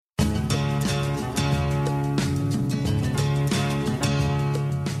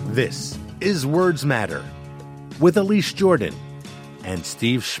This is Words Matter with Elise Jordan and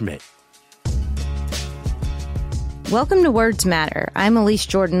Steve Schmidt. Welcome to Words Matter. I'm Elise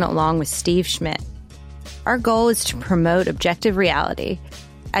Jordan along with Steve Schmidt. Our goal is to promote objective reality.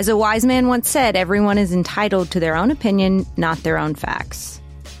 As a wise man once said, everyone is entitled to their own opinion, not their own facts.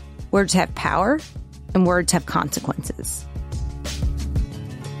 Words have power, and words have consequences.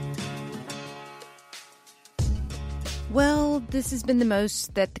 Well, this has been the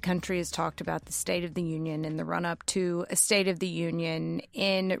most that the country has talked about the State of the Union in the run-up to a State of the Union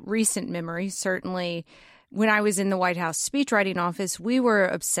in recent memory. Certainly, when I was in the White House speechwriting office, we were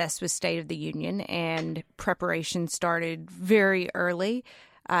obsessed with State of the Union, and preparation started very early,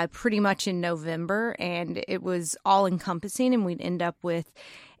 pretty much in November, and it was all-encompassing, and we'd end up with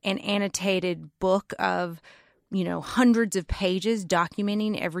an annotated book of hundreds of pages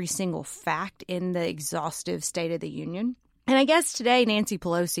documenting every single fact in the exhaustive State of the Union. And I guess today Nancy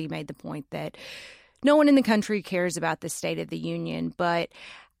Pelosi made the point that no one in the country cares about the State of the Union, but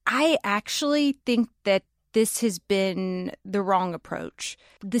I actually think that this has been the wrong approach.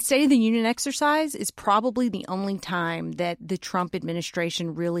 The State of the Union exercise is probably the only time that the Trump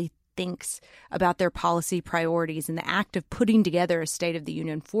administration really thinks about their policy priorities, and the act of putting together a State of the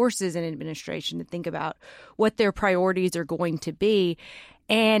Union forces an administration to think about what their priorities are going to be.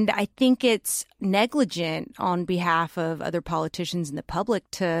 And I think it's negligent on behalf of other politicians and the public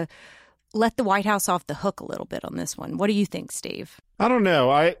to let the White House off the hook a little bit on this one. What do you think, Steve? I don't know.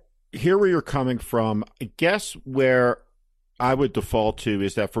 I hear where you're coming from. I guess where I would default to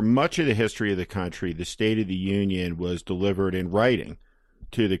is that for much of the history of the country, the State of the Union was delivered in writing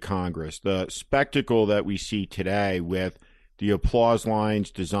to the Congress. The spectacle that we see today with the applause lines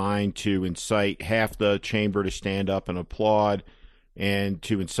designed to incite half the chamber to stand up and applaud and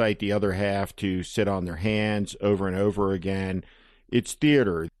to incite the other half to sit on their hands over and over again, it's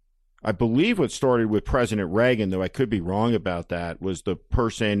theater. I believe what started with President Reagan, though I could be wrong about that, was the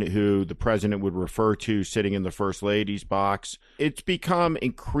person who the president would refer to sitting in the First Lady's box. It's become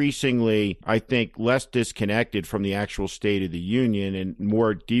increasingly, I think, less disconnected from the actual State of the Union and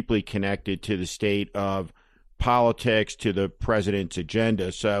more deeply connected to the state of politics, to the president's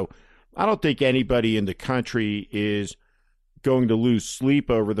agenda. So I don't think anybody in the country is going to lose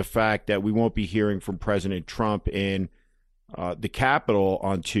sleep over the fact that we won't be hearing from President Trump in the Capitol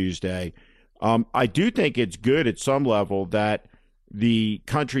on Tuesday. I do think it's good at some level that the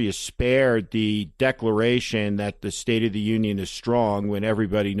country is spared the declaration that the State of the Union is strong when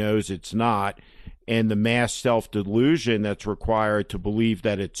everybody knows it's not, and the mass self-delusion that's required to believe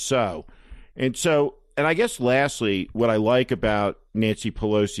that it's so. And I guess lastly, what I like about Nancy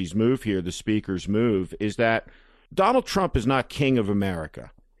Pelosi's move here, the Speaker's move, is that Donald Trump is not king of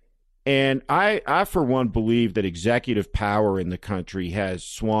America. And I, for one, believe that executive power in the country has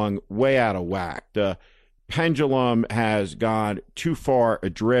swung way out of whack. The pendulum has gone too far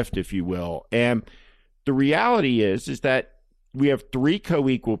adrift, if you will. And the reality is that we have three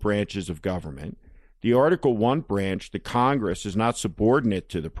co-equal branches of government. The Article 1 branch, the Congress, is not subordinate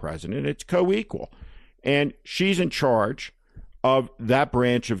to the president. It's co-equal. And she's in charge of that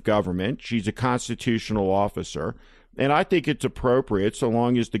branch of government. She's a constitutional officer. And I think it's appropriate, so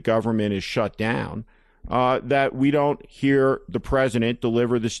long as the government is shut down, that we don't hear the president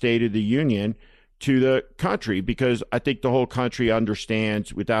deliver the State of the Union to the country, because I think the whole country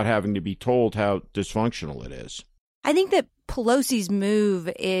understands without having to be told how dysfunctional it is. I think that Pelosi's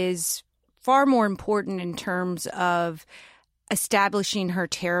move is far more important in terms of establishing her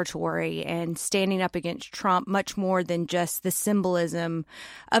territory and standing up against Trump, much more than just the symbolism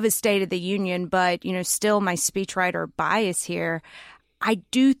of a State of the Union. But, still my speechwriter bias here. I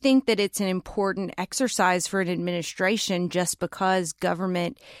do think that it's an important exercise for an administration, just because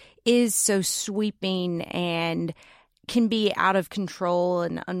government is so sweeping and can be out of control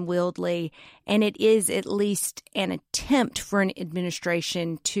and unwieldy. And it is at least an attempt for an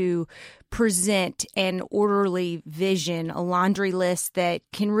administration to present an orderly vision, a laundry list that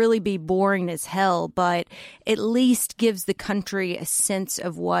can really be boring as hell, but at least gives the country a sense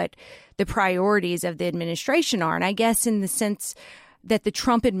of what the priorities of the administration are. And I guess in the sense that the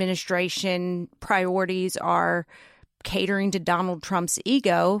Trump administration priorities are catering to Donald Trump's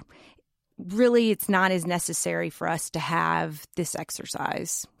ego, really, it's not as necessary for us to have this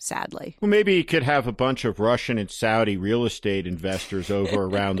exercise, sadly. Well, maybe you could have a bunch of Russian and Saudi real estate investors over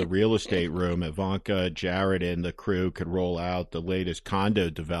around the real estate room. Ivanka, Jared, and the crew could roll out the latest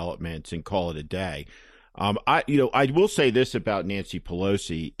condo developments and call it a day. I will say this about Nancy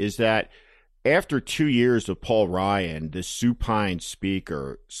Pelosi, is that after 2 years of Paul Ryan, the supine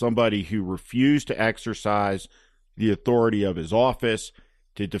speaker, somebody who refused to exercise the authority of his office,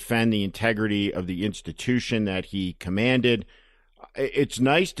 to defend the integrity of the institution that he commanded. It's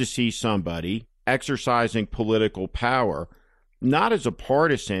nice to see somebody exercising political power, not as a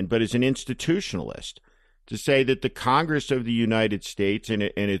partisan, but as an institutionalist, to say that the Congress of the United States and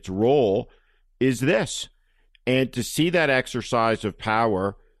its role is this. And to see that exercise of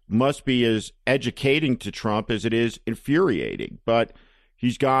power must be as educating to Trump as it is infuriating. But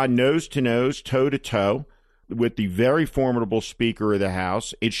he's gone nose to nose, toe to toe with the very formidable Speaker of the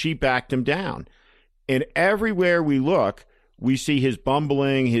House, and she backed him down. And everywhere we look, we see his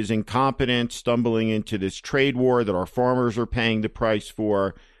bumbling, his incompetence, stumbling into this trade war that our farmers are paying the price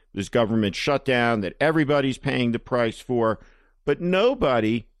for, this government shutdown that everybody's paying the price for. But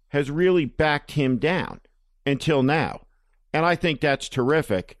nobody has really backed him down until now. And I think that's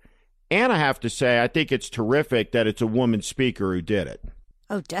terrific. And I have to say, I think it's terrific that it's a woman speaker who did it.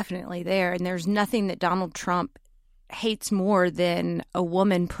 Oh, definitely there. And there's nothing that Donald Trump hates more than a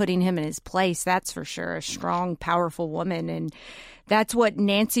woman putting him in his place. That's for sure. A strong, powerful woman. And that's what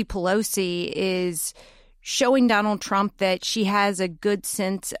Nancy Pelosi is showing Donald Trump, that she has a good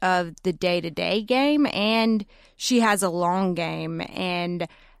sense of the day-to-day game and she has a long game. And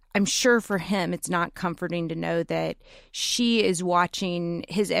I'm sure for him, it's not comforting to know that she is watching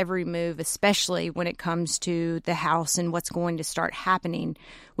his every move, especially when it comes to the House and what's going to start happening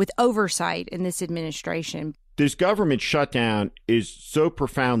with oversight in this administration. This government shutdown is so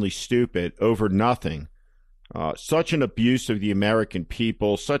profoundly stupid over nothing. Such an abuse of the American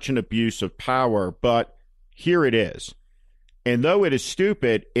people, such an abuse of power, but here it is. And though it is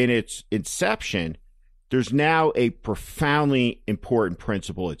stupid in its inception, there's now a profoundly important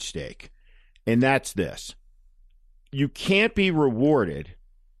principle at stake, and that's this. You can't be rewarded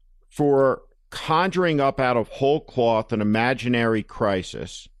for conjuring up out of whole cloth an imaginary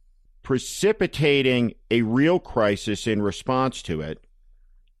crisis, precipitating a real crisis in response to it,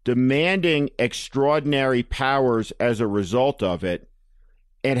 demanding extraordinary powers as a result of it,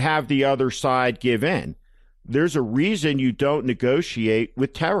 and have the other side give in. There's a reason you don't negotiate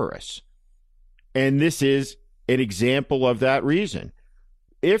with terrorists. And this is an example of that reason.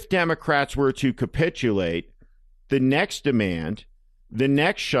 If Democrats were to capitulate, the next demand, the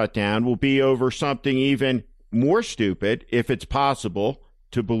next shutdown will be over something even more stupid, if it's possible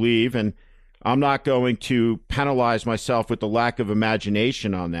to believe. And I'm not going to penalize myself with the lack of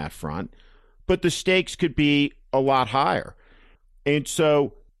imagination on that front, but the stakes could be a lot higher. And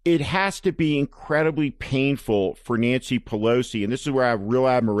so it has to be incredibly painful for Nancy Pelosi, and this is where I have real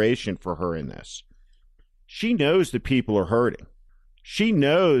admiration for her in this. She knows the people are hurting. She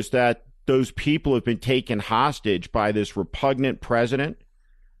knows that those people have been taken hostage by this repugnant president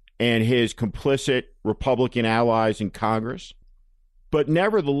and his complicit Republican allies in Congress. But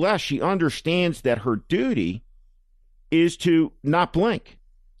nevertheless, she understands that her duty is to not blink,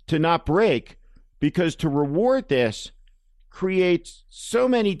 to not break, because to reward this creates so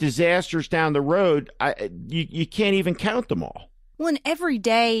many disasters down the road, you can't even count them all. Well, and every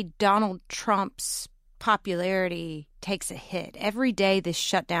day Donald Trump's popularity takes a hit. Every day this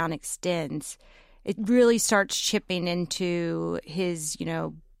shutdown extends, it really starts chipping into his,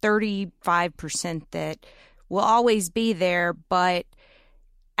 35% that will always be there. But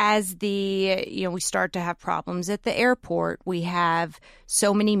as we start to have problems at the airport, we have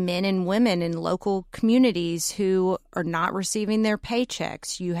so many men and women in local communities who are not receiving their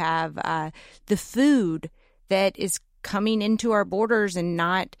paychecks. You have the food that is coming into our borders and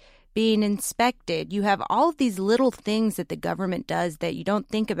not being inspected. You have all of these little things that the government does that you don't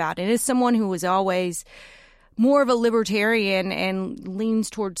think about. And as someone who was always more of a libertarian and leans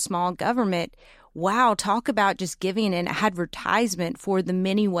towards small government, wow, talk about just giving an advertisement for the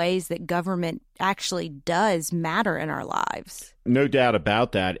many ways that government actually does matter in our lives. No doubt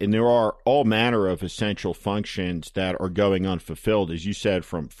about that. And there are all manner of essential functions that are going unfulfilled, as you said,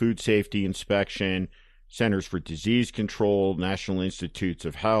 from food safety inspection, Centers for Disease Control, National Institutes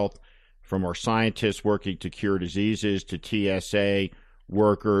of Health, from our scientists working to cure diseases, to TSA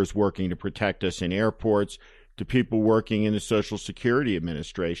workers working to protect us in airports, to people working in the Social Security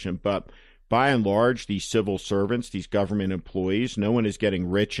Administration. But by and large, these civil servants, these government employees, no one is getting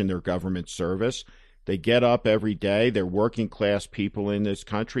rich in their government service. They get up every day. They're working class people in this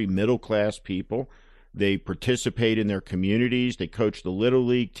country, middle class people. They participate in their communities. They coach the Little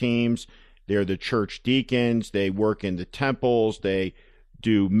League teams. They're the church deacons. They work in the temples. They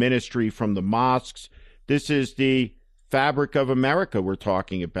do ministry from the mosques. This is the fabric of America we're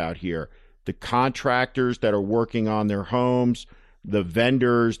talking about here. The contractors that are working on their homes, the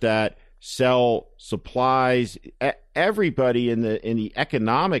vendors that sell supplies, everybody in the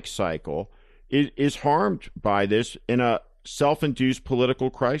economic cycle is harmed by this in a self-induced political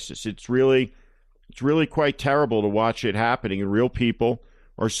crisis. It's really quite terrible to watch it happening, and real people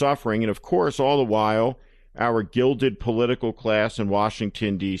are suffering. And of course, all the while, our gilded political class in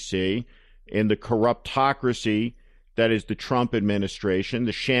Washington, D.C., and the corruptocracy that is the Trump administration,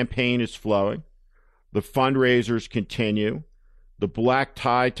 the champagne is flowing, the fundraisers continue, the black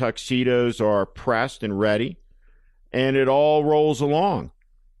tie tuxedos are pressed and ready, and it all rolls along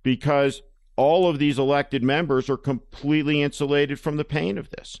because all of these elected members are completely insulated from the pain of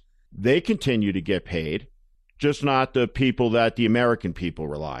this. They continue to get paid, just not the people that the American people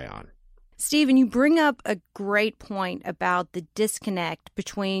rely on. Stephen, you bring up a great point about the disconnect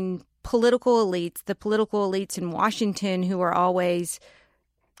between the political elites in Washington who are always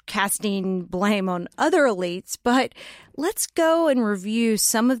casting blame on other elites. But let's go and review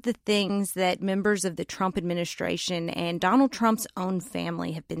some of the things that members of the Trump administration and Donald Trump's own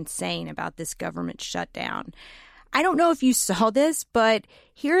family have been saying about this government shutdown. I don't know if you saw this, but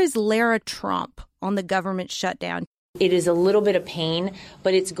here is Lara Trump on the government shutdown. It is a little bit of pain,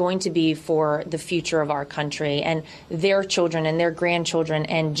 but it's going to be for the future of our country, and their children and their grandchildren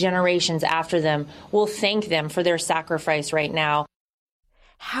and generations after them will thank them for their sacrifice right now.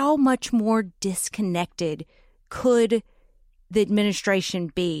 How much more disconnected could the administration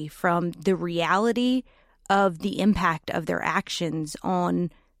be from the reality of the impact of their actions on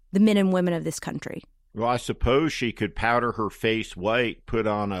the men and women of this country? Well, I suppose she could powder her face white, put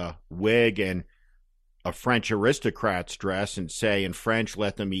on a wig and a French aristocrat's dress and say in French,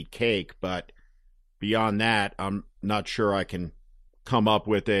 let them eat cake. But beyond that, I'm not sure I can come up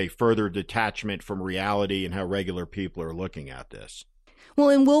with a further detachment from reality and how regular people are looking at this. Well,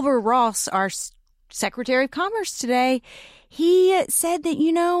 and Wilbur Ross, our Secretary of Commerce today, he said that,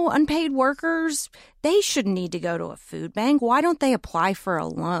 unpaid workers, they shouldn't need to go to a food bank. Why don't they apply for a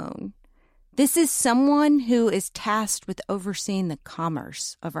loan? This is someone who is tasked with overseeing the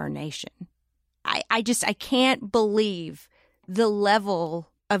commerce of our nation. I can't believe the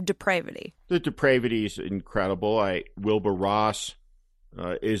level of depravity. The depravity is incredible. Wilbur Ross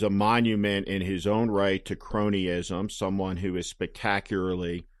is a monument in his own right to cronyism, someone who is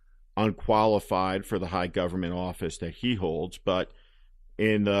spectacularly unqualified for the high government office that he holds. But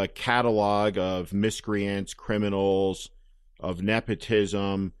in the catalog of miscreants, criminals, of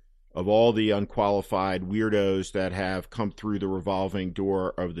nepotism, of all the unqualified weirdos that have come through the revolving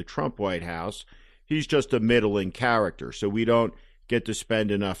door of the Trump White House, he's just a middling character. So we don't get to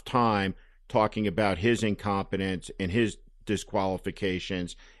spend enough time talking about his incompetence and his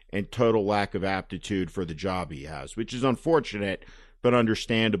disqualifications and total lack of aptitude for the job he has, which is unfortunate but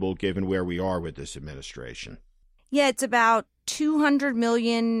understandable given where we are with this administration. Yeah, it's about $200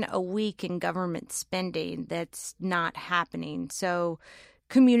 million a week in government spending that's not happening. So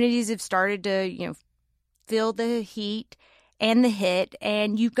communities have started to, feel the heat and the hit.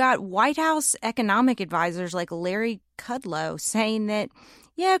 And you've got White House economic advisors like Larry Kudlow saying that,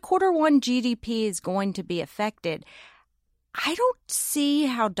 Q1 GDP is going to be affected. I don't see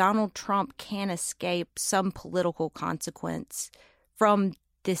how Donald Trump can escape some political consequence from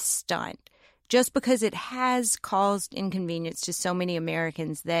this stunt, just because it has caused inconvenience to so many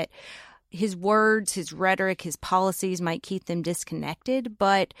Americans that his words, his rhetoric, his policies might keep them disconnected.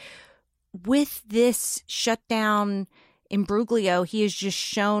 But with this shutdown imbroglio, he has just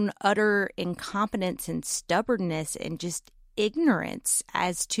shown utter incompetence and stubbornness and just ignorance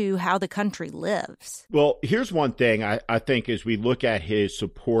as to how the country lives. Well, here's one thing I think as we look at his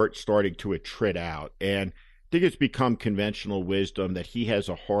support starting to attrit out, and I think it's become conventional wisdom that he has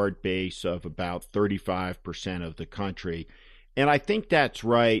a hard base of about 35% of the country. And I think that's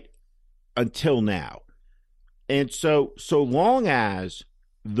right until now. And so long as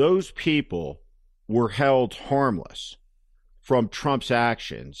those people were held harmless from Trump's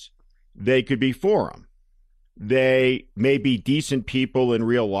actions, they could be for him. They may be decent people in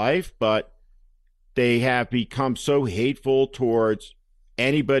real life, but they have become so hateful towards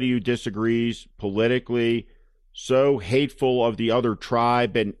anybody who disagrees politically, so hateful of the other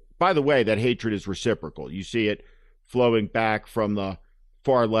tribe. And by the way, that hatred is reciprocal. You see it flowing back from the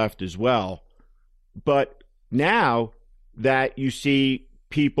far left as well. But now that you see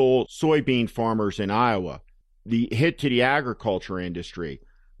people, soybean farmers in Iowa, the hit to the agriculture industry,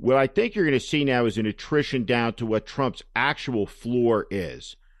 what I think you're going to see now is an attrition down to what Trump's actual floor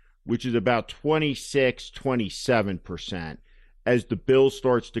is, which is about 26, 27%, as the bill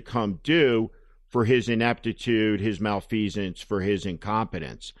starts to come due for his ineptitude, his malfeasance, for his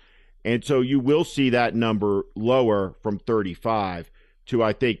incompetence. And so you will see that number lower from 35 to,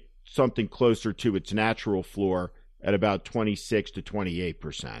 I think, something closer to its natural floor at about 26 to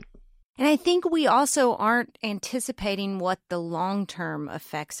 28%. And I think we also aren't anticipating what the long-term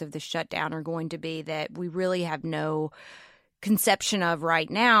effects of the shutdown are going to be that we really have no conception of right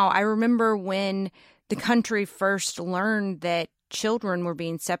now. I remember when the country first learned that children were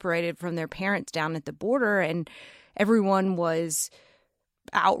being separated from their parents down at the border, and everyone was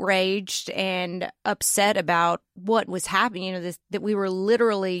outraged and upset about what was happening, that we were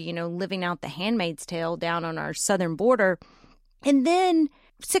literally, living out the Handmaid's Tale down on our southern border. And then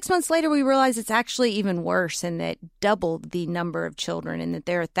 6 months later, we realized it's actually even worse, and that doubled the number of children, and that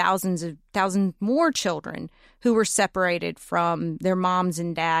there are thousands more children who were separated from their moms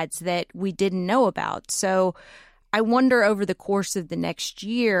and dads that we didn't know about. So I wonder over the course of the next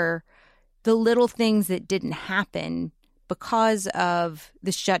year, the little things that didn't happen because of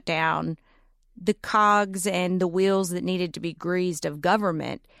the shutdown, the cogs and the wheels that needed to be greased of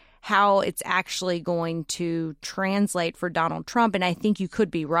government, how it's actually going to translate for Donald Trump. And I think you could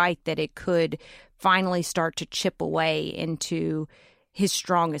be right that it could finally start to chip away into his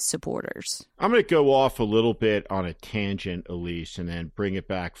strongest supporters. I'm going to go off a little bit on a tangent, Elise, and then bring it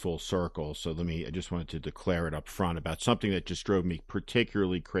back full circle. So I just wanted to declare it up front about something that just drove me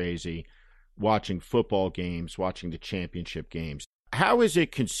particularly crazy watching football games, watching the championship games. How is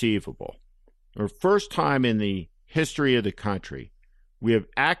it conceivable, or first time in the history of the country, we have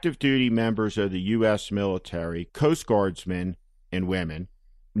active duty members of the U.S. military, Coast Guardsmen and women,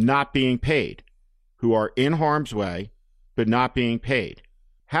 not being paid, who are in harm's way, but not being paid?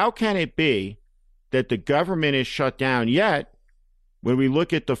 How can it be that the government is shut down, yet when we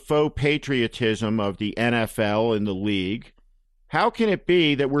look at the faux patriotism of the NFL and the league, how can it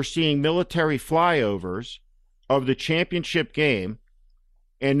be that we're seeing military flyovers of the championship game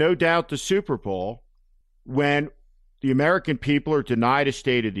and no doubt the Super Bowl when the American people are denied a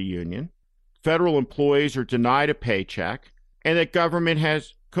State of the Union, federal employees are denied a paycheck, and that government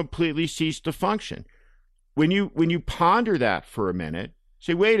has completely ceased to function? When you ponder that for a minute,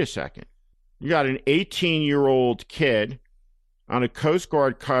 say, wait a second. You got an 18-year-old kid on a Coast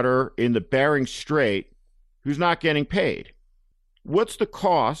Guard cutter in the Bering Strait who's not getting paid. What's the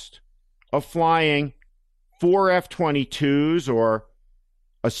cost of flying 4 F-22s or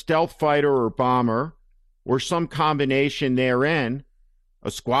a stealth fighter or bomber or some combination therein,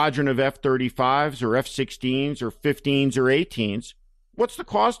 a squadron of F-35s or F-16s or 15s or 18s? What's the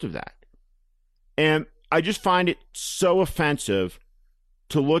cost of that? And I just find it so offensive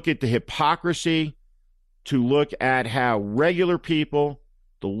to look at the hypocrisy, to look at how regular people,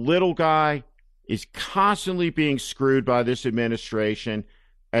 the little guy, is constantly being screwed by this administration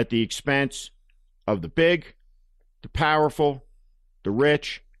at the expense of the big, the powerful, the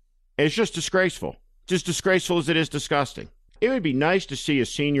rich. And it's just disgraceful. Just disgraceful as it is disgusting. It would be nice to see a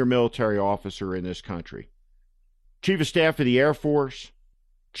senior military officer in this country, Chief of Staff of the Air Force,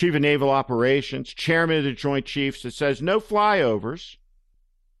 Chief of Naval Operations, Chairman of the Joint Chiefs, that says no flyovers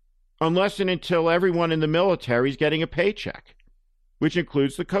unless and until everyone in the military is getting a paycheck, which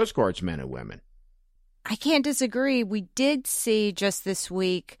includes the Coast Guard's men and women. I can't disagree. We did see just this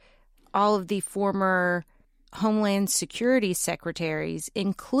week all of the former Homeland Security secretaries,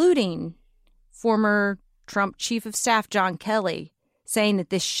 including former Trump Chief of Staff John Kelly, saying that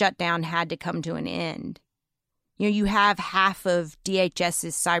this shutdown had to come to an end. You have half of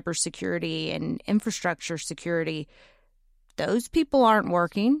DHS's cybersecurity and infrastructure security. Those people aren't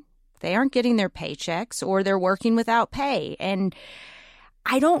working. They aren't getting their paychecks, or they're working without pay. And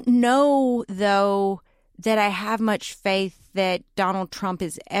I don't know, though, that I have much faith that Donald Trump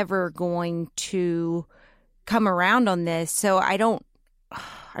is ever going to come around on this. So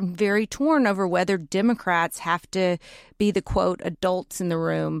I'm very torn over whether Democrats have to be the, quote, adults in the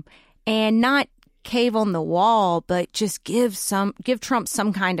room and not cave on the wall, but just give Trump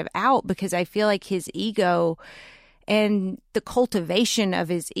some kind of out, because I feel like his ego and the cultivation of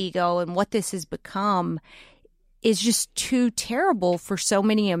his ego and what this has become is just too terrible for so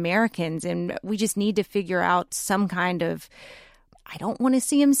many Americans. And we just need to figure out some kind of, I don't want to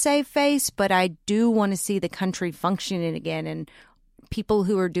see him save face, but I do want to see the country functioning again and people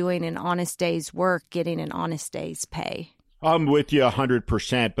who are doing an honest day's work getting an honest day's pay. I'm with you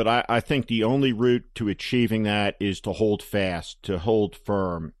 100%, but I think the only route to achieving that is to hold fast, to hold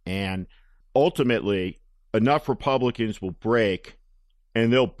firm. And ultimately, enough Republicans will break,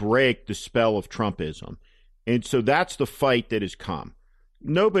 and they'll break the spell of Trumpism. And so that's the fight that has come.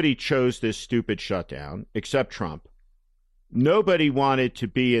 Nobody chose this stupid shutdown except Trump. Nobody wanted to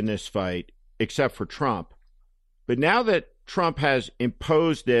be in this fight except for Trump. But now that Trump has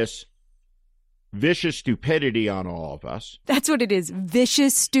imposed this vicious stupidity on all of us. That's what it is,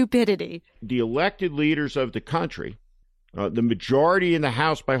 vicious stupidity. The elected leaders of the country the majority in the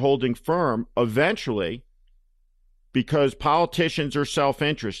House by holding firm, eventually, because politicians are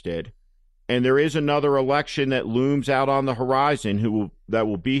self-interested, and there is another election that looms out on the horizon that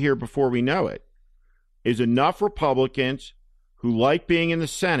will be here before we know it, is enough Republicans who like being in the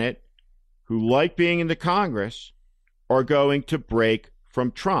Senate, who like being in the Congress, are going to break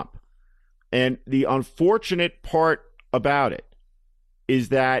from Trump. And the unfortunate part about it is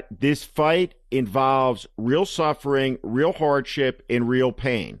that this fight involves real suffering, real hardship, and real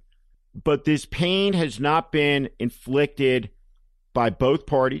pain. But this pain has not been inflicted by both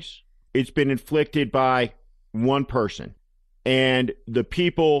parties. It's been inflicted by one person and the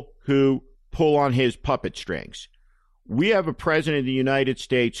people who pull on his puppet strings. We have a president of the United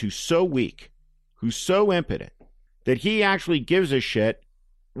States who's so weak, who's so impotent, that he actually gives a shit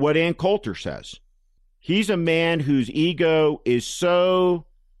what Ann Coulter says. He's a man whose ego is so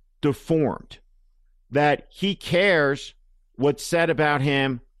deformed that he cares what's said about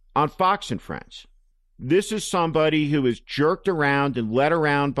him on Fox and Friends. This is somebody who is jerked around and led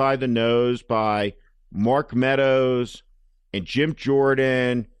around by the nose by Mark Meadows and Jim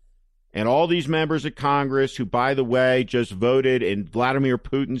Jordan and all these members of Congress who, by the way, just voted in Vladimir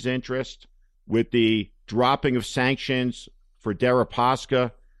Putin's interest with the dropping of sanctions for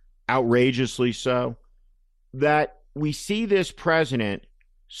Deripaska, outrageously so, that we see this president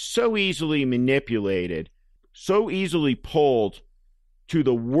so easily manipulated, so easily pulled to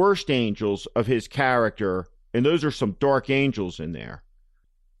the worst angels of his character, and those are some dark angels in there.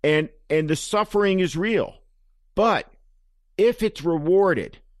 And the suffering is real. But if it's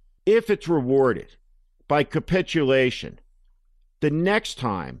rewarded by capitulation, the next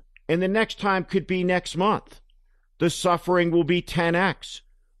time, and the next time could be next month, the suffering will be 10x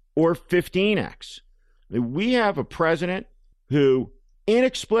or 15x. We have a president who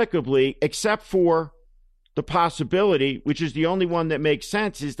inexplicably, except for the possibility, which is the only one that makes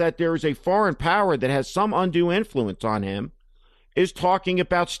sense, is that there is a foreign power that has some undue influence on him, is talking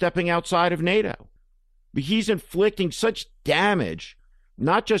about stepping outside of NATO. But he's inflicting such damage,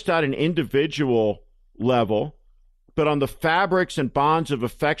 not just at an individual level, but on the fabrics and bonds of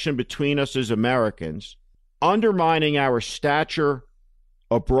affection between us as Americans, undermining our stature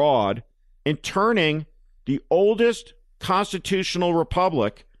abroad and turning the oldest constitutional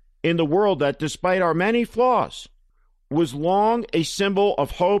republic in the world that, despite our many flaws, was long a symbol of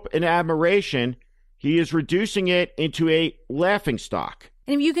hope and admiration. He is reducing it into a laughingstock.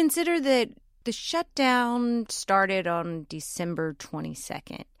 And if you consider that the shutdown started on December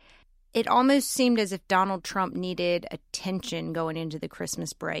 22nd, it almost seemed as if Donald Trump needed attention going into the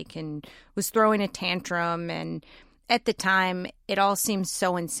Christmas break and was throwing a tantrum. And at the time, it all seemed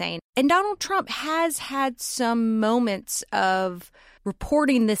so insane. And Donald Trump has had some moments of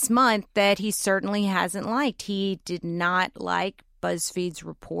reporting this month that he certainly hasn't liked. He did not like BuzzFeed's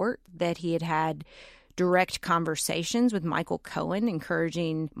report that he had had direct conversations with Michael Cohen,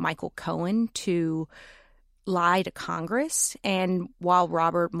 encouraging Michael Cohen to lie to Congress. And while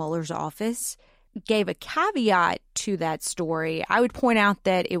Robert Mueller's office gave a caveat to that story, I would point out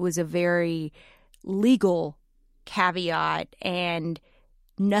that it was a very legal caveat, and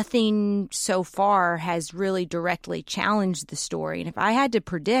nothing so far has really directly challenged the story. And if I had to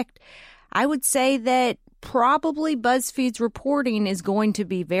predict, I would say that probably BuzzFeed's reporting is going to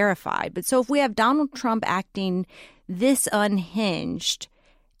be verified. But so if we have Donald Trump acting this unhinged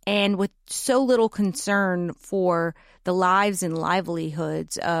and with so little concern for the lives and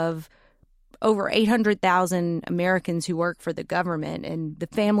livelihoods of over 800,000 Americans who work for the government and the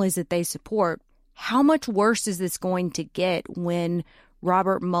families that they support, how much worse is this going to get when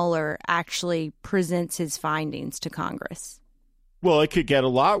Robert Mueller actually presents his findings to Congress? Well, it could get a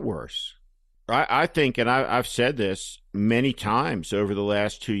lot worse. I think, and I've said this many times over the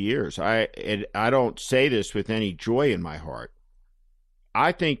last 2 years, I don't say this with any joy in my heart.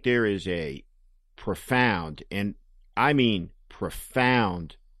 I think there is a profound, and I mean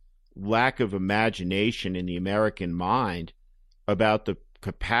profound, lack of imagination in the American mind about the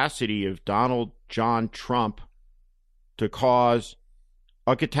capacity of Donald John Trump to cause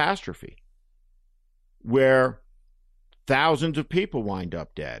a catastrophe where thousands of people wind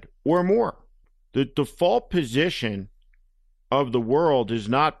up dead or more. The default position of the world is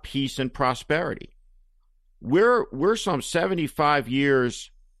not peace and prosperity. We're some 75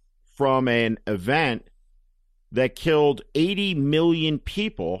 years from an event that killed 80 million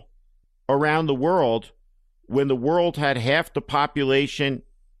people around the world when the world had half the population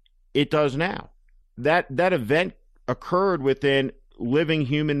it does now. That event occurred within living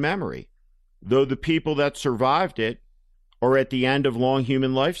human memory, though the people that survived it are at the end of long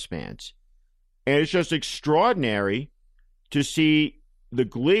human lifespans. And it's just extraordinary to see the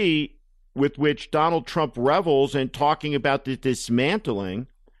glee with which Donald Trump revels in talking about the dismantling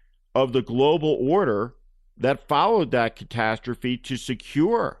of the global order that followed that catastrophe to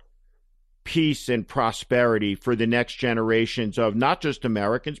secure peace and prosperity for the next generations of not just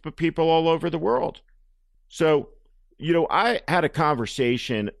Americans, but people all over the world. So, I had a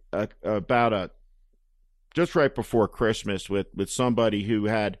conversation about just right before Christmas with somebody who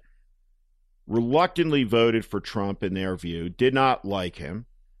had reluctantly voted for Trump in their view, did not like him,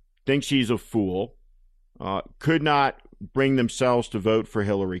 thinks he's a fool, could not bring themselves to vote for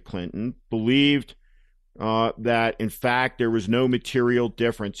Hillary Clinton, believed that, in fact, there was no material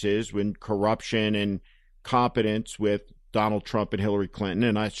differences in corruption and competence with Donald Trump and Hillary Clinton,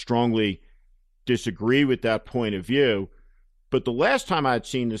 and I strongly disagree with that point of view. But the last time I'd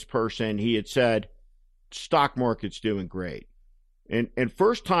seen this person, he had said, stock market's doing great. And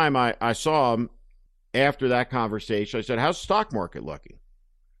first time I saw him after that conversation, I said, how's the stock market looking?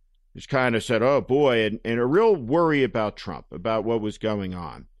 He's kind of said, oh boy, and a real worry about Trump, about what was going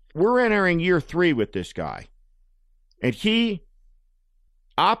on. We're entering year 3 with this guy, and he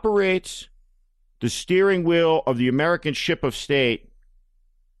operates the steering wheel of the American ship of state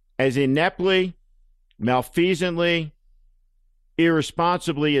as ineptly, malfeasantly,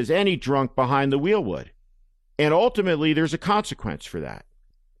 irresponsibly as any drunk behind the wheel would. And ultimately, there's a consequence for that.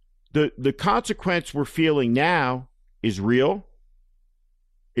 The consequence we're feeling now is real.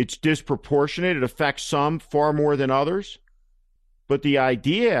 It's disproportionate. It affects some far more than others. But the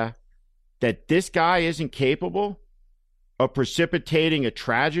idea that this guy isn't capable of precipitating a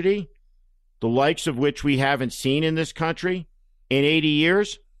tragedy, the likes of which we haven't seen in this country in 80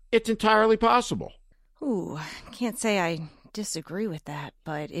 years, it's entirely possible. Ooh, can't say I disagree with that,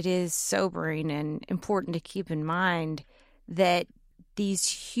 but it is sobering and important to keep in mind that these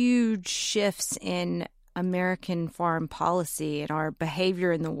huge shifts in American foreign policy and our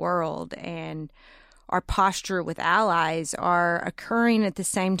behavior in the world and our posture with allies are occurring at the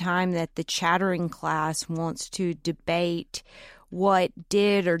same time that the chattering class wants to debate what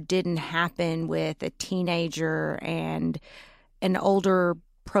did or didn't happen with a teenager and an older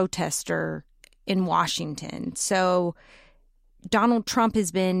protester in Washington. So Donald Trump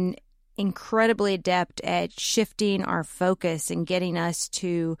has been incredibly adept at shifting our focus and getting us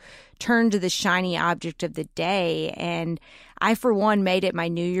to turn to the shiny object of the day. And I, for one, made it my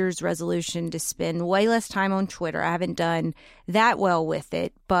New Year's resolution to spend way less time on Twitter. I haven't done that well with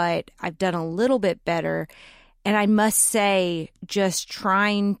it, but I've done a little bit better. And I must say, just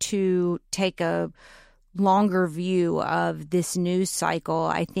trying to take a longer view of this news cycle,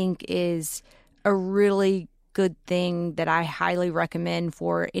 I think is a really good thing that I highly recommend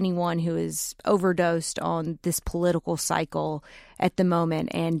for anyone who is overdosed on this political cycle at the moment,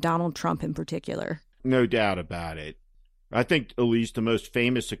 and Donald Trump in particular. No doubt about it. I think at least the most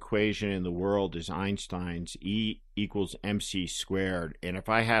famous equation in the world is Einstein's E equals MC squared. And if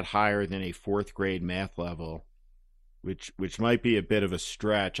I had higher than a 4th grade math level, which might be a bit of a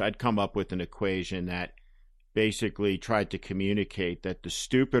stretch, I'd come up with an equation that basically tried to communicate that the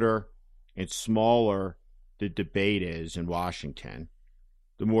stupider and smaller the debate is in Washington,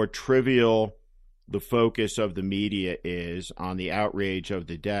 the more trivial the focus of the media is on the outrage of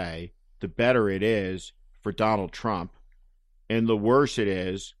the day, the better it is for Donald Trump, and the worse it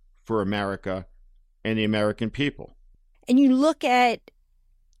is for America and the American people. And you look at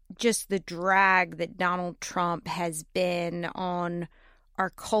just the drag that Donald Trump has been on our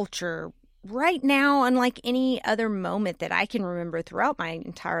culture right now, unlike any other moment that I can remember throughout my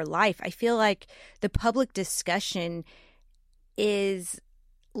entire life. I feel like the public discussion is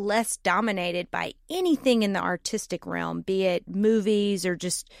less dominated by anything in the artistic realm, be it movies or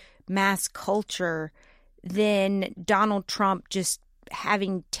just mass culture, than Donald Trump just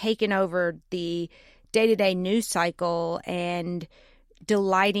having taken over the day-to-day news cycle and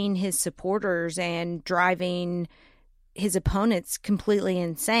delighting his supporters and driving his opponents completely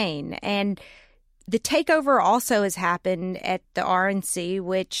insane. And the takeover also has happened at the RNC,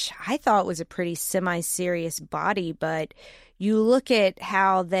 which I thought was a pretty semi-serious body, but you look at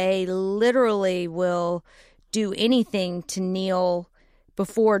how they literally will do anything to kneel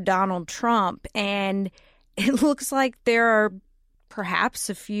before Donald Trump, and it looks like there are perhaps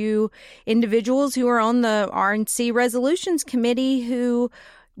a few individuals who are on the RNC Resolutions Committee who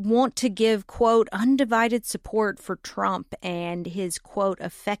want to give, quote, undivided support for Trump and his, quote,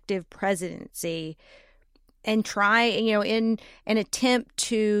 effective presidency, and try, in an attempt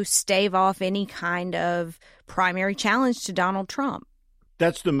to stave off any kind of primary challenge to Donald Trump.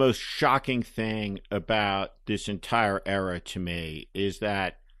 That's the most shocking thing about this entire era to me, is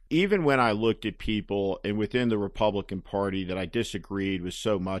that even when I looked at people and within the Republican Party that I disagreed with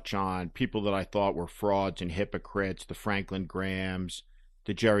so much on, people that I thought were frauds and hypocrites, the Franklin Grahams,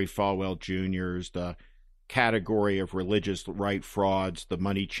 the Jerry Falwell Jr.'s, the category of religious right frauds, the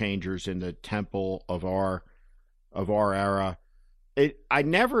money changers in the temple of our era. I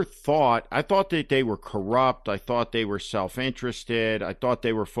thought that they were corrupt. I thought they were self-interested. I thought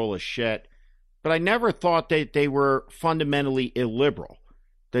they were full of shit. But I never thought that they were fundamentally illiberal,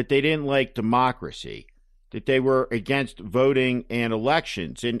 that they didn't like democracy, that they were against voting and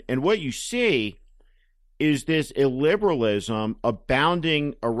elections. And what you see is this illiberalism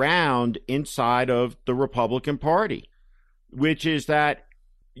abounding around inside of the Republican Party, which is that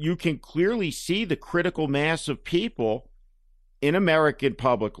you can clearly see the critical mass of people in American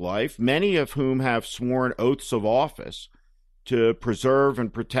public life, many of whom have sworn oaths of office to preserve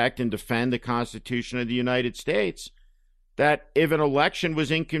and protect and defend the Constitution of the United States, that if an election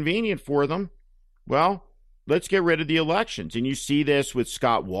was inconvenient for them, well, let's get rid of the elections. And you see this with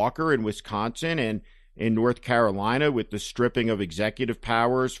Scott Walker in Wisconsin and in North Carolina with the stripping of executive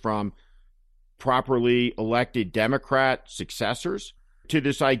powers from properly elected Democrat successors, to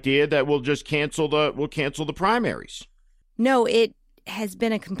this idea that we'll cancel the primaries. No, it has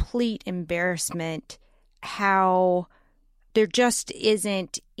been a complete embarrassment how there just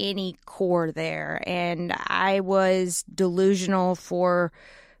isn't any core there. And I was delusional for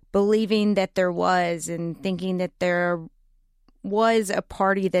believing that there was and thinking that there was a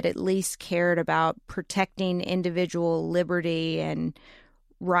party that at least cared about protecting individual liberty and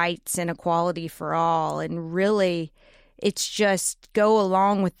rights and equality for all. And really, it's just go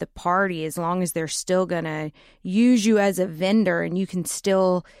along with the party as long as they're still going to use you as a vendor and you can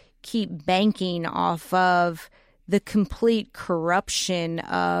still keep banking off of the complete corruption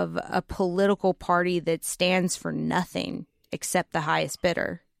of a political party that stands for nothing except the highest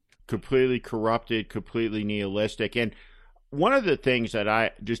bidder. Completely corrupted, completely nihilistic. And one of the things that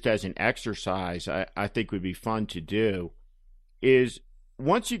I, just as an exercise, I think would be fun to do is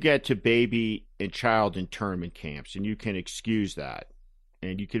once you get to baby and child internment camps, and you can excuse that,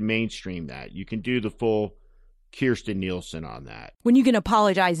 and you can mainstream that, you can do the full Kirstjen Nielsen on that. When you can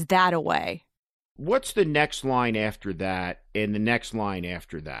apologize that away. What's the next line after that and the next line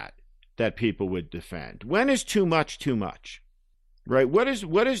after that people would defend? When is too much too much? Right? What is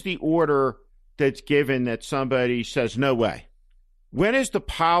the order that's given that somebody says, no way? When is the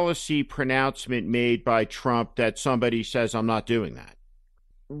policy pronouncement made by Trump that somebody says, I'm not doing that?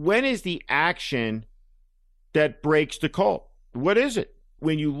 When is the action that breaks the cult? What is it?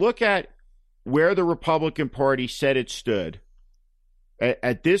 When you look at where the Republican Party said it stood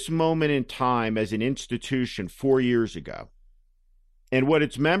at this moment in time as an institution 4 years ago, and what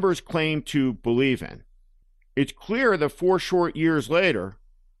its members claim to believe in, it's clear that 4 short years later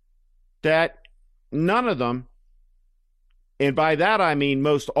that none of them, and by that I mean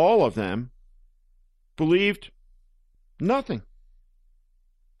most all of them, believed nothing.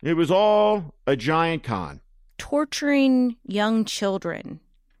 It was all a giant con. Torturing young children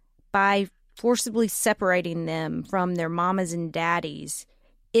by forcibly separating them from their mamas and daddies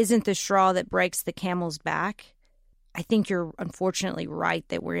isn't the straw that breaks the camel's back. I think you're unfortunately right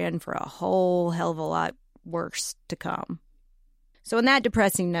that we're in for a whole hell of a lot worse to come. So on that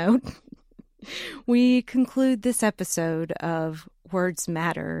depressing note, we conclude this episode of Words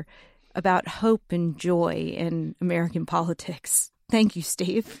Matter about hope and joy in American politics. Thank you,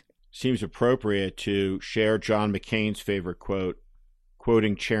 Steve. Seems appropriate to share John McCain's favorite quote,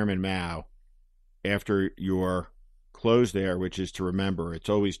 quoting Chairman Mao, after your close there, which is to remember it's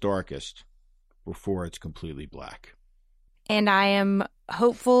always darkest before it's completely black. And I am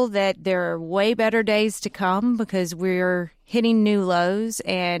hopeful that there are way better days to come because we're hitting new lows,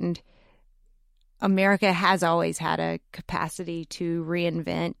 and America has always had a capacity to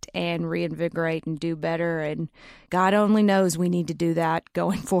reinvent and reinvigorate and do better. And God only knows we need to do that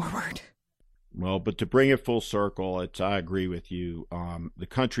going forward. Well, but to bring it full circle, I agree with you. The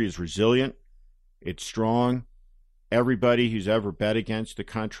country is resilient. It's strong. Everybody who's ever bet against the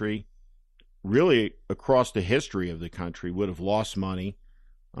country, really across the history of the country, would have lost money.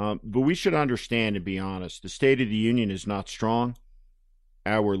 But we should understand and be honest. The State of the Union is not strong.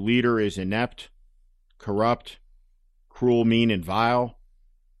 Our leader is inept, corrupt, cruel, mean, and vile.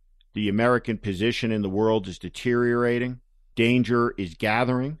 The American position in the world is deteriorating. Danger is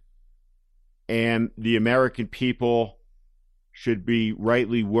gathering. And the American people should be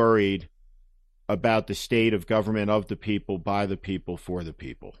rightly worried about the state of government of the people, by the people, for the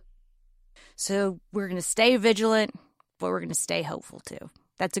people. So we're going to stay vigilant, but we're going to stay hopeful too.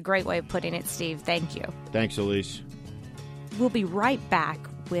 That's a great way of putting it, Steve. Thank you. Thanks, Elise. We'll be right back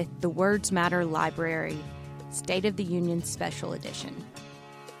with the Words Matter Library State of the Union Special Edition.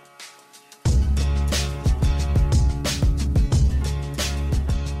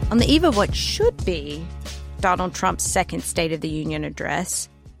 On the eve of what should be Donald Trump's second State of the Union address,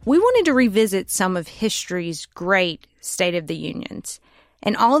 we wanted to revisit some of history's great State of the Unions.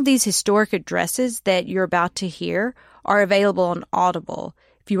 And all of these historic addresses that you're about to hear are available on Audible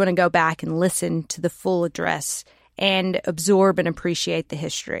if you want to go back and listen to the full address and absorb and appreciate the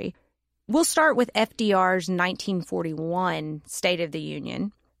history. We'll start with FDR's 1941 State of the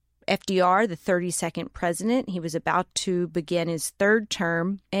Union. FDR, the 32nd president, he was about to begin his third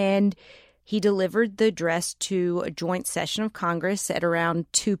term, and he delivered the address to a joint session of Congress at around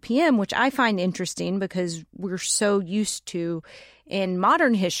 2 p.m., which I find interesting because we're so used to, in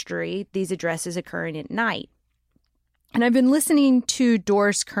modern history, these addresses occurring at night. And I've been listening to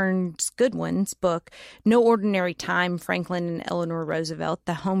Doris Kearns Goodwin's book, No Ordinary Time, Franklin and Eleanor Roosevelt,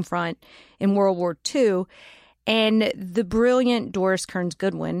 the Home Front in World War II. And the brilliant Doris Kearns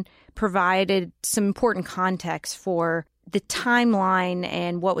Goodwin provided some important context for the timeline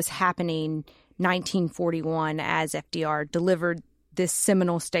and what was happening 1941 as FDR delivered this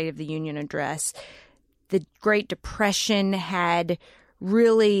seminal State of the Union address. The Great Depression had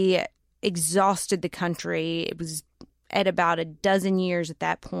really exhausted the country. It was at about a dozen years at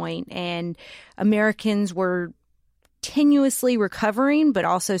that point, and Americans were tenuously recovering, but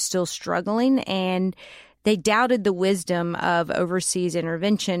also still struggling, and they doubted the wisdom of overseas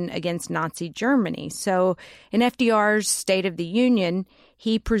intervention against Nazi Germany. So in FDR's State of the Union,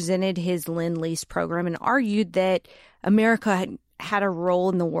 he presented his Lend-Lease program and argued that America had a role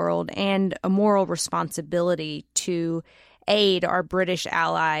in the world and a moral responsibility to aid our British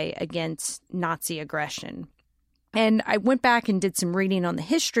ally against Nazi aggression. And I went back and did some reading on the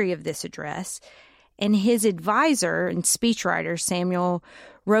history of this address, and his advisor and speechwriter, Samuel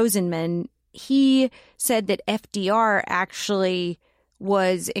Rosenman, he said that FDR actually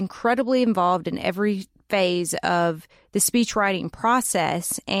was incredibly involved in every phase of the speechwriting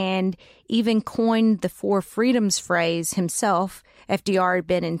process and even coined the Four Freedoms phrase himself. FDR had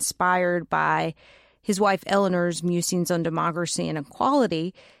been inspired by his wife Eleanor's musings on democracy and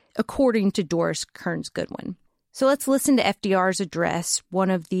equality, according to Doris Kearns Goodwin. So let's listen to FDR's address, one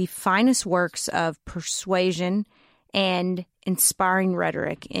of the finest works of persuasion and inspiring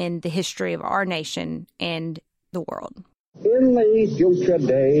rhetoric in the history of our nation and the world. In the future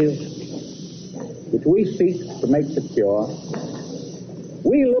days, which we seek to make secure,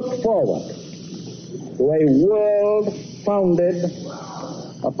 we look forward to a world founded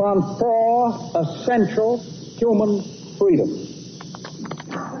upon four essential human freedoms.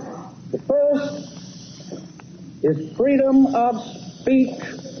 The first is freedom of speech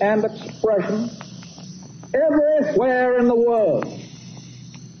and expression everywhere in the world.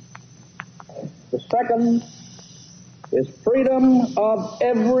 The second is freedom of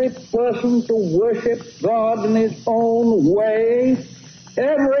every person to worship God in his own way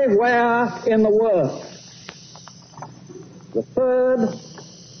everywhere in the world. The third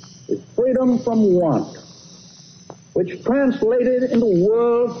is freedom from want, which translated into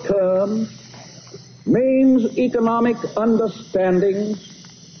world terms means economic understanding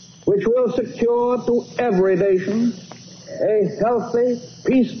which will secure to every nation a healthy,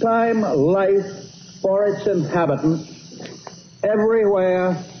 peacetime life for its inhabitants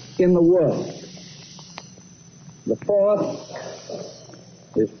everywhere in the world. The fourth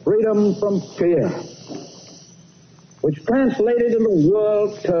is freedom from fear, which translated into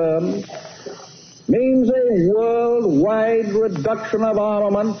world terms means a worldwide reduction of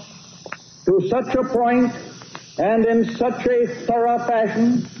armaments to such a point and in such a thorough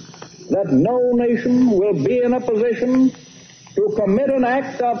fashion that no nation will be in a position to commit an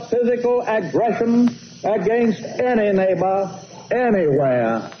act of physical aggression against any neighbor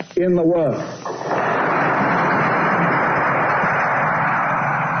anywhere in the world.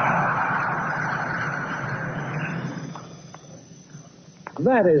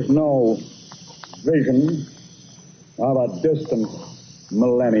 That is no vision of a distant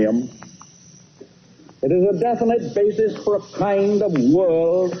millennium. It is a definite basis for a kind of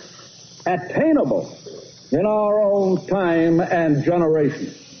world attainable in our own time and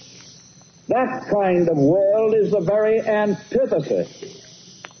generation. That kind of world is the very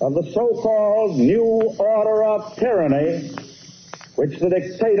antithesis of the so-called new order of tyranny which the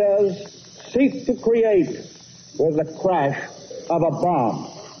dictators seek to create with the crash of a bomb.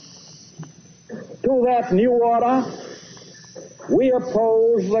 To that new order, we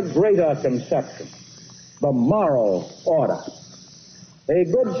oppose the greater conception, the moral order. A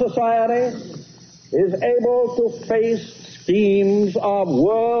good society is able to face schemes of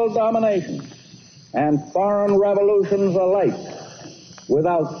world domination and foreign revolutions alike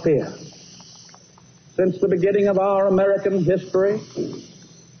without fear. Since the beginning of our American history,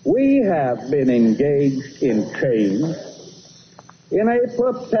 we have been engaged in change, in a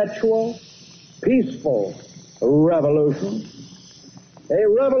perpetual, peaceful revolution, a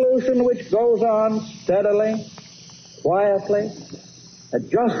revolution which goes on steadily, quietly,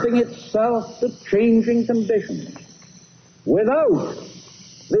 adjusting itself to changing conditions, without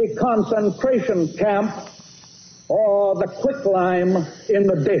the concentration camp or the quicklime in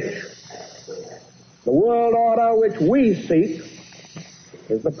the dish. The world order which we seek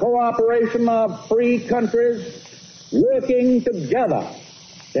is the cooperation of free countries working together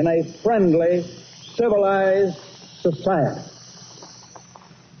in a friendly, civilized society.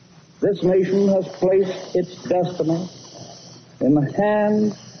 This nation has placed its destiny in the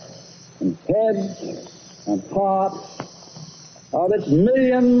hands and heads and hearts of its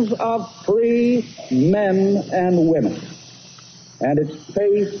millions of free men and women, and its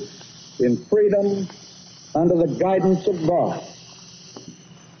faith in freedom under the guidance of God.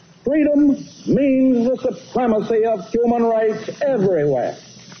 Freedom means the supremacy of human rights everywhere.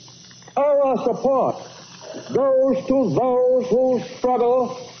 Our support goes to those who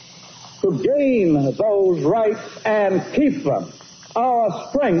struggle to gain those rights and keep them. Our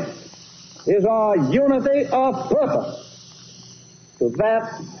strength is our unity of purpose. To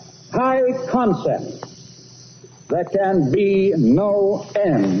that high concept, there can be no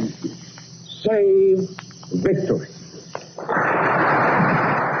end save victory.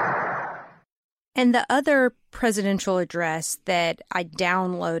 And the other presidential address that I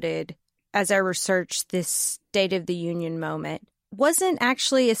downloaded as I researched this State of the Union moment wasn't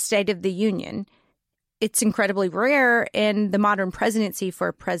actually a State of the Union. It's incredibly rare in the modern presidency for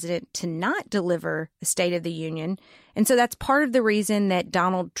a president to not deliver a State of the Union. And so that's part of the reason that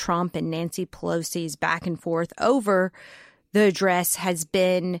Donald Trump and Nancy Pelosi's back and forth over the address has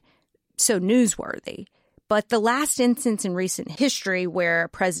been so newsworthy. But the last instance in recent history where a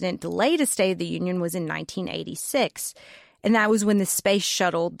president delayed a State of the Union was in 1986. And that was when the space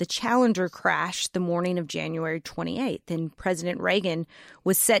shuttle, the Challenger, crashed the morning of January 28th. And President Reagan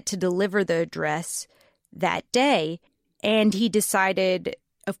was set to deliver the address that day. And he decided,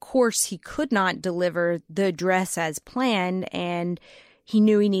 of course, he could not deliver the address as planned. And he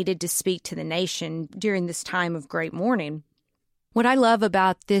knew he needed to speak to the nation during this time of great mourning. What I love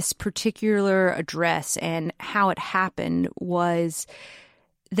about this particular address and how it happened was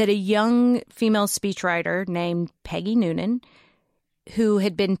that a young female speechwriter named Peggy Noonan, who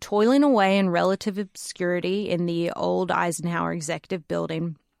had been toiling away in relative obscurity in the old Eisenhower Executive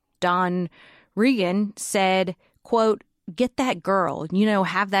Building, Don Regan, said, quote, "Get that girl,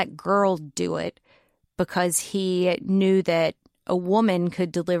 have that girl do it," because he knew that a woman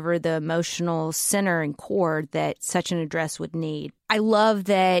could deliver the emotional center and core that such an address would need. I love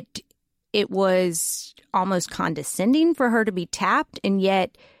that it was almost condescending for her to be tapped, and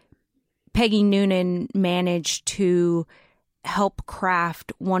yet Peggy Noonan managed to help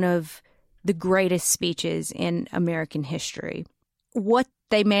craft one of the greatest speeches in American history. What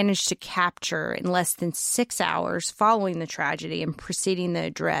they managed to capture in less than 6 hours following the tragedy and preceding the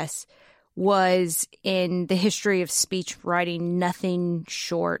address was, in the history of speech writing, nothing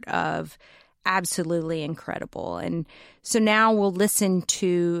short of absolutely incredible. And so now we'll listen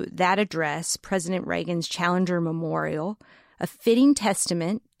to that address, President Reagan's Challenger Memorial, a fitting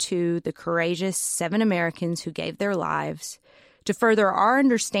testament to the courageous 7 Americans who gave their lives to further our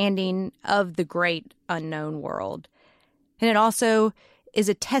understanding of the great unknown world. And it also is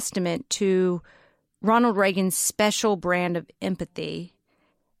a testament to Ronald Reagan's special brand of empathy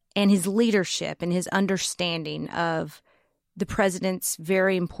and his leadership and his understanding of the president's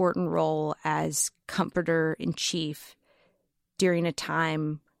very important role as comforter-in-chief during a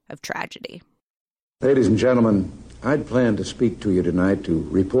time of tragedy. Ladies and gentlemen, I'd planned to speak to you tonight to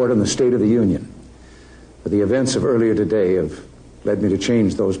report on the State of the Union, but the events of earlier today have led me to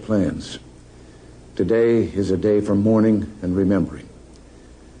change those plans. Today is a day for mourning and remembering.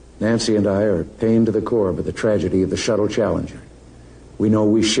 Nancy and I are pained to the core by the tragedy of the Shuttle Challenger. We know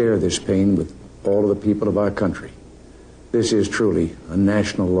we share this pain with all of the people of our country. This is truly a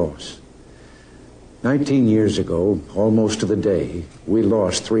national loss. 19 years ago, almost to the day, we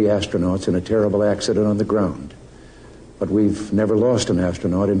lost 3 astronauts in a terrible accident on the ground. But we've never lost an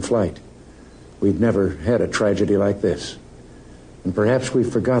astronaut in flight. We've never had a tragedy like this. And perhaps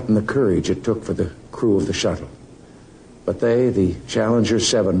we've forgotten the courage it took for the crew of the shuttle. But they, the Challenger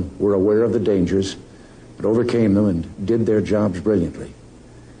 7, were aware of the dangers, but overcame them and did their jobs brilliantly.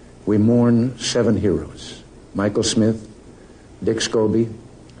 We mourn 7 heroes: Michael Smith, Dick Scobie,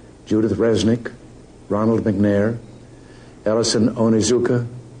 Judith Resnick, Ronald McNair, Ellison Onizuka,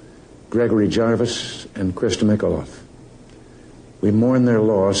 Gregory Jarvis, and Krista Mikaloff. We mourn their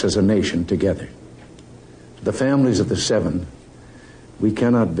loss as a nation together. To the families of the 7, we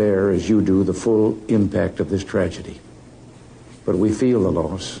cannot bear, as you do, the full impact of this tragedy. But we feel the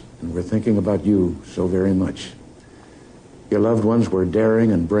loss, and we're thinking about you so very much. Your loved ones were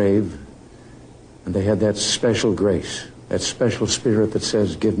daring and brave, and they had that special grace, that special spirit that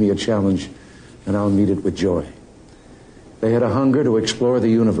says, give me a challenge, and I'll meet it with joy. They had a hunger to explore the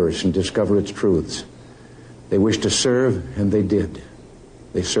universe and discover its truths. They wished to serve, and they did.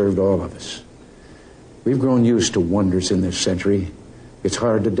 They served all of us. We've grown used to wonders in this century. It's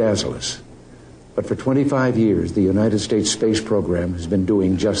hard to dazzle us. But for 25 years, the United States space program has been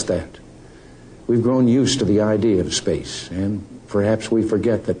doing just that. We've grown used to the idea of space, and perhaps we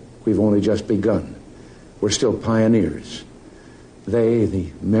forget that we've only just begun. We're still pioneers. They,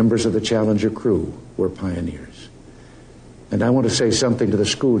 the members of the Challenger crew, were pioneers. And I want to say something to the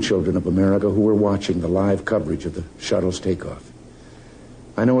school children of America who were watching the live coverage of the shuttle's takeoff.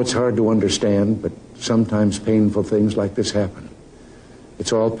 I know it's hard to understand, but sometimes painful things like this happen.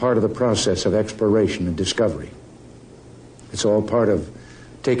 It's all part of the process of exploration and discovery. It's all part of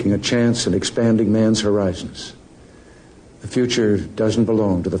taking a chance and expanding man's horizons. The future doesn't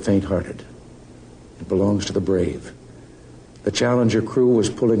belong to the faint-hearted. It belongs to the brave. The Challenger crew was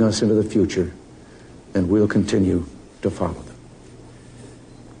pulling us into the future, and we'll continue to follow them.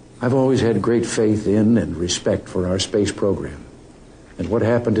 I've always had great faith in and respect for our space program, and what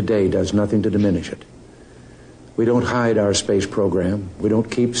happened today does nothing to diminish it. We don't hide our space program. We don't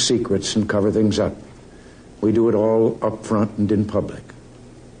keep secrets and cover things up. We do it all up front and in public.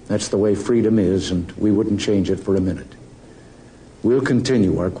 That's the way freedom is, and we wouldn't change it for a minute. We'll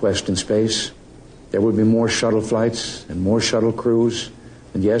continue our quest in space. There will be more shuttle flights and more shuttle crews,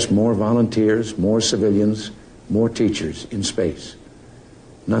 and yes, more volunteers, more civilians, more teachers in space.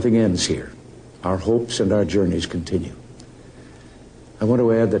 Nothing ends here. Our hopes and our journeys continue. I want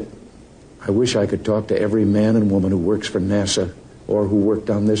to add that I wish I could talk to every man and woman who works for NASA or who worked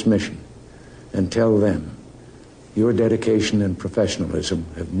on this mission and tell them your dedication and professionalism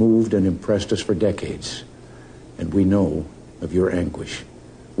have moved and impressed us for decades, and we know of your anguish.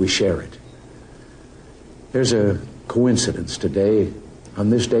 We share it. There's a coincidence today. On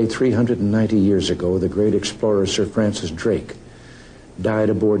this day, 390 years ago, the great explorer Sir Francis Drake died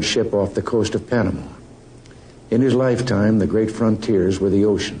aboard ship off the coast of Panama. In his lifetime, the great frontiers were the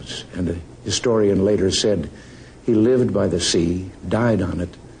oceans, and a historian later said he lived by the sea, died on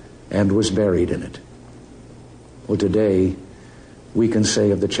it, and was buried in it. Well, today, we can say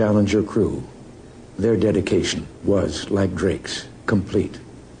of the Challenger crew, their dedication was, like Drake's, complete.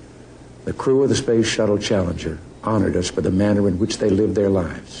 The crew of the Space Shuttle Challenger honored us for the manner in which they lived their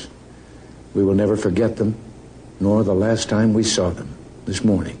lives. We will never forget them, nor the last time we saw them this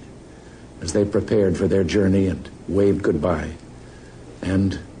morning, as they prepared for their journey and waved goodbye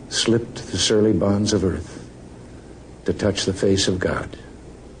and slipped the surly bonds of earth to touch the face of God.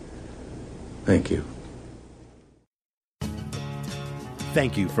 Thank you.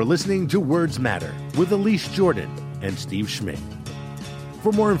 Thank you for listening to Words Matter with Elise Jordan and Steve Schmidt.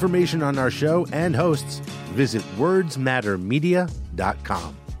 For more information on our show and hosts, visit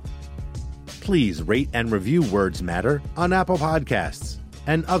wordsmattermedia.com. Please rate and review Words Matter on Apple Podcasts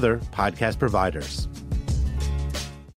and other podcast providers.